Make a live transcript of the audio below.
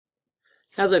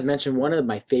As I've mentioned, one of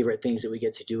my favorite things that we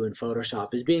get to do in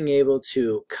Photoshop is being able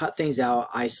to cut things out,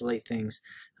 isolate things,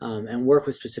 and work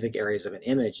with specific areas of an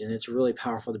image. And it's really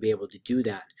powerful to be able to do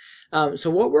that. So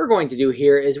what we're going to do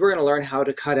here is we're going to learn how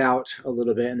to cut out a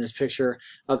little bit in this picture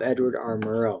of Edward R.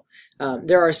 Murrow.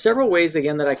 There are several ways,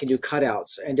 again, that I can do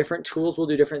cutouts, and different tools will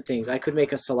do different things. I could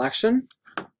make a selection,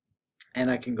 and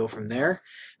I can go from there.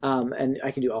 And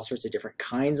I can do all sorts of different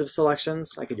kinds of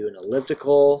selections. I could do an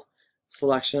elliptical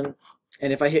selection.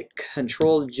 And if I hit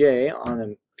Control J on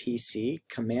a PC,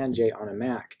 Command J on a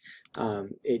Mac,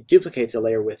 it duplicates a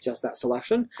layer with just that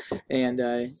selection. And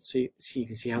so you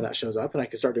can see how that shows up, and I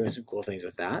can start doing some cool things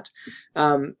with that.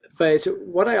 But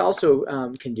what I also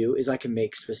can do is I can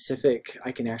make specific,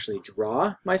 I can actually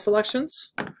draw my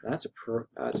selections. That's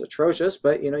atrocious,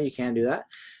 but you know, you can do that.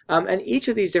 And each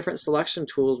of these different selection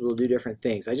tools will do different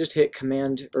things. I just hit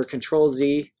Command or Control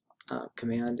Z,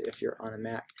 Command if you're on a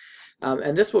Mac.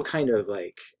 And this will kind of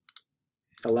like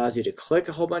allows you to click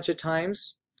a whole bunch of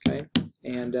times, okay?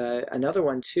 And another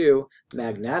one too,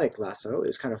 magnetic lasso,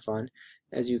 is kind of fun.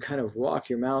 As you kind of walk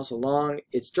your mouse along,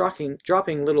 it's dropping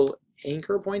little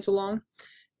anchor points along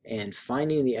and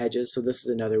finding the edges. So this is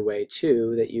another way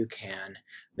too that you can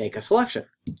make a selection.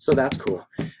 So that's cool.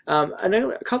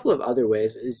 A couple of other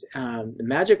ways is the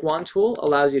magic wand tool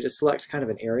allows you to select kind of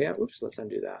an area. Oops, let's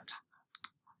undo that.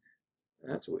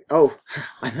 That's weird. Oh,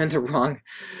 I'm in the wrong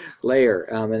layer,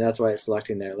 and that's why it's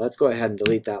selecting there. Let's go ahead and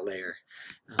delete that layer.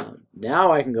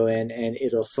 Now I can go in and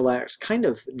it'll select kind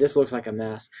of, this looks like a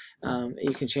mess.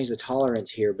 You can change the tolerance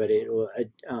here, but it will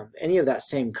any of that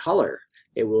same color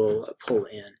it will pull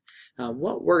in.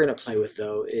 What we're going to play with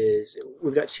though is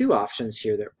we've got two options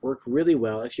here that work really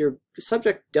well. If your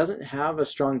subject doesn't have a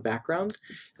strong background,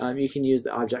 you can use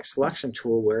the object selection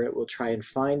tool where it will try and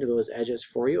find those edges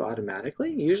for you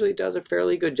automatically. Usually it does a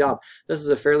fairly good job. This is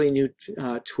a fairly new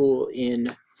tool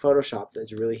in Photoshop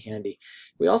that's really handy.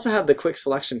 We also have the quick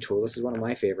selection tool. This is one of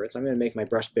my favorites. I'm going to make my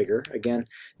brush bigger. Again,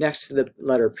 next to the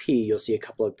letter P, you'll see a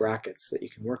couple of brackets that you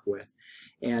can work with.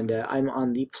 And I'm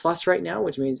on the plus right now,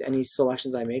 which means any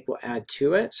selections I make will add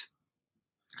to it.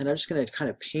 And I'm just going to kind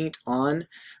of paint on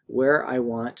where I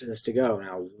want this to go.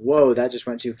 Now, whoa, that just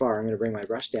went too far. I'm going to bring my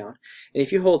brush down. And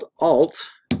if you hold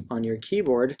Alt on your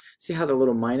keyboard, see how the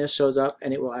little minus shows up,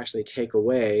 and it will actually take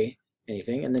away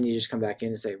anything, and then you just come back in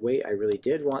and say, wait, I really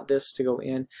did want this to go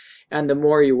in. And the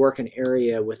more you work an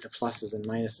area with the pluses and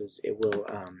minuses, it will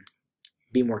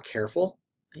be more careful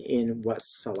in what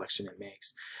selection it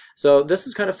makes. So this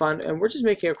is kind of fun, and we're just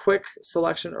making a quick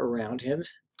selection around him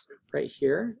right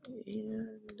here,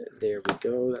 and there we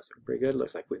go. That's pretty good.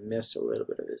 Looks like we missed a little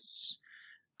bit of his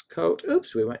coat.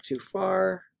 Oops, we went too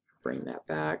far. Bring that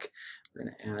back. We're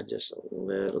going to add just a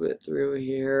little bit through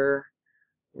here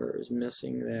where it was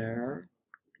missing there.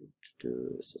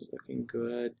 This is looking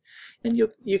good, and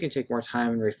you can take more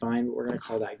time and refine, but we're going to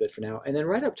call that good for now. And then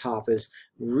right up top is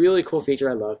a really cool feature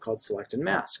I love called Select and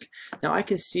Mask. Now I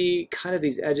can see kind of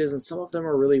these edges, and some of them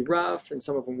are really rough and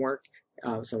some of them work,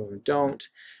 some of them don't,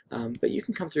 but you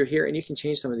can come through here and you can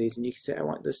change some of these, and you can say I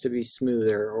want this to be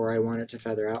smoother, or I want it to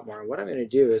feather out more. And what I'm going to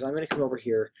do is I'm going to come over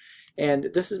here, and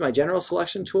this is my general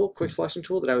selection tool, quick selection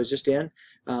tool that I was just in,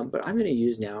 but I'm going to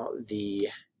use now the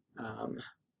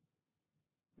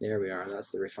there we are.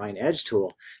 That's the Refine Edge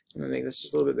tool. I'm going to make this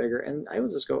just a little bit bigger, and I will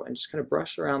just go and just kind of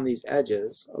brush around these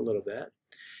edges a little bit.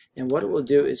 And what it will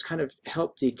do is kind of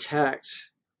help detect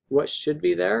what should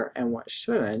be there and what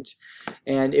shouldn't.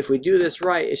 And if we do this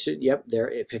right, it should, yep, there,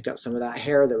 it picked up some of that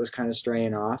hair that was kind of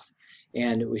straying off,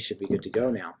 and we should be good to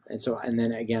go now. And so, and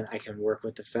then again, I can work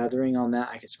with the feathering on that.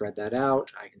 I can spread that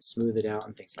out. I can smooth it out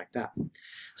and things like that.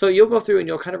 So you'll go through and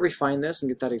you'll kind of refine this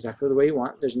and get that exactly the way you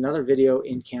want. There's another video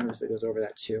in Canvas that goes over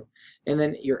that too. And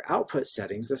then your output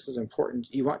settings, this is important.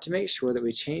 You want to make sure that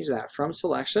we change that from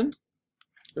selection.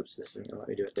 Oops, this isn't going to let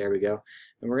me do it. There we go.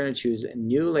 And we're going to choose a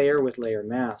new layer with layer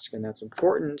mask, and that's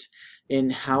important in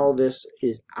how this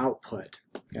is output.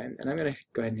 Okay, and I'm going to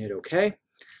go ahead and hit OK.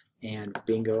 And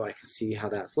bingo, I can see how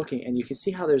that's looking. And you can see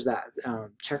how there's that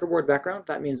checkerboard background.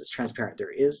 That means it's transparent.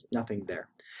 There is nothing there.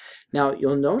 Now,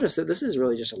 you'll notice that this is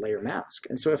really just a layer mask.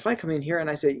 And so if I come in here and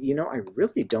I say, you know, I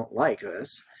really don't like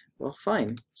this, well,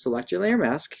 fine. Select your layer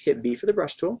mask, hit B for the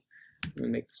brush tool. I'm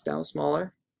going to make this down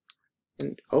smaller.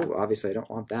 And oh, obviously I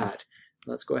don't want that.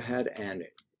 Let's go ahead and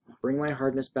bring my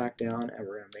hardness back down, and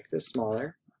we're going to make this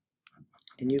smaller.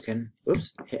 And you can,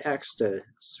 oops, hit X to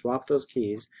swap those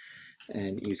keys,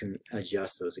 and you can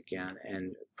adjust those again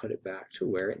and put it back to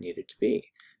where it needed to be.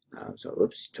 So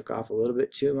oops, took off a little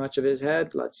bit too much of his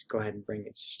head. Let's go ahead and bring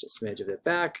it just a smidge of it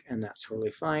back, and that's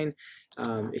totally fine.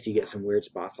 If you get some weird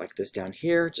spots like this down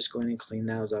here, just go in and clean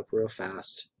those up real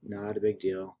fast. Not a big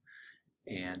deal.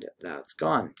 And that's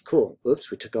gone. Cool. Oops,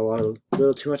 we took a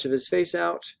little too much of his face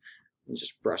out. And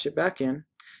just brush it back in.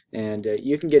 And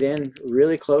you can get in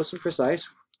really close and precise,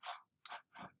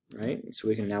 right? So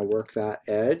we can now work that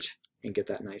edge and get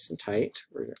that nice and tight.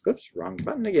 Oops, wrong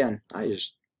button again. I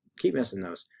just keep missing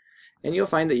those. And you'll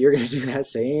find that you're going to do that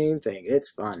same thing. It's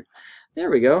fun. There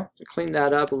we go. Clean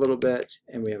that up a little bit,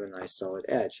 and we have a nice solid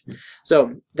edge.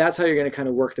 So that's how you're going to kind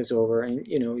of work this over, and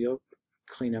you'll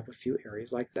clean up a few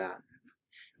areas like that.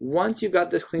 Once you've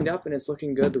got this cleaned up and it's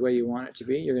looking good the way you want it to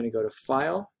be, you're going to go to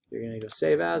File, you're going to go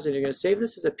Save As, and you're going to save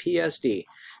this as a PSD.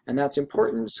 And that's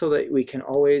important so that we can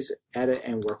always edit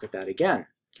and work with that again.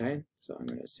 Okay, so I'm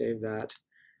going to save that.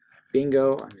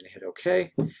 Bingo. I'm going to hit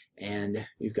OK, and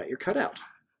you've got your cutout.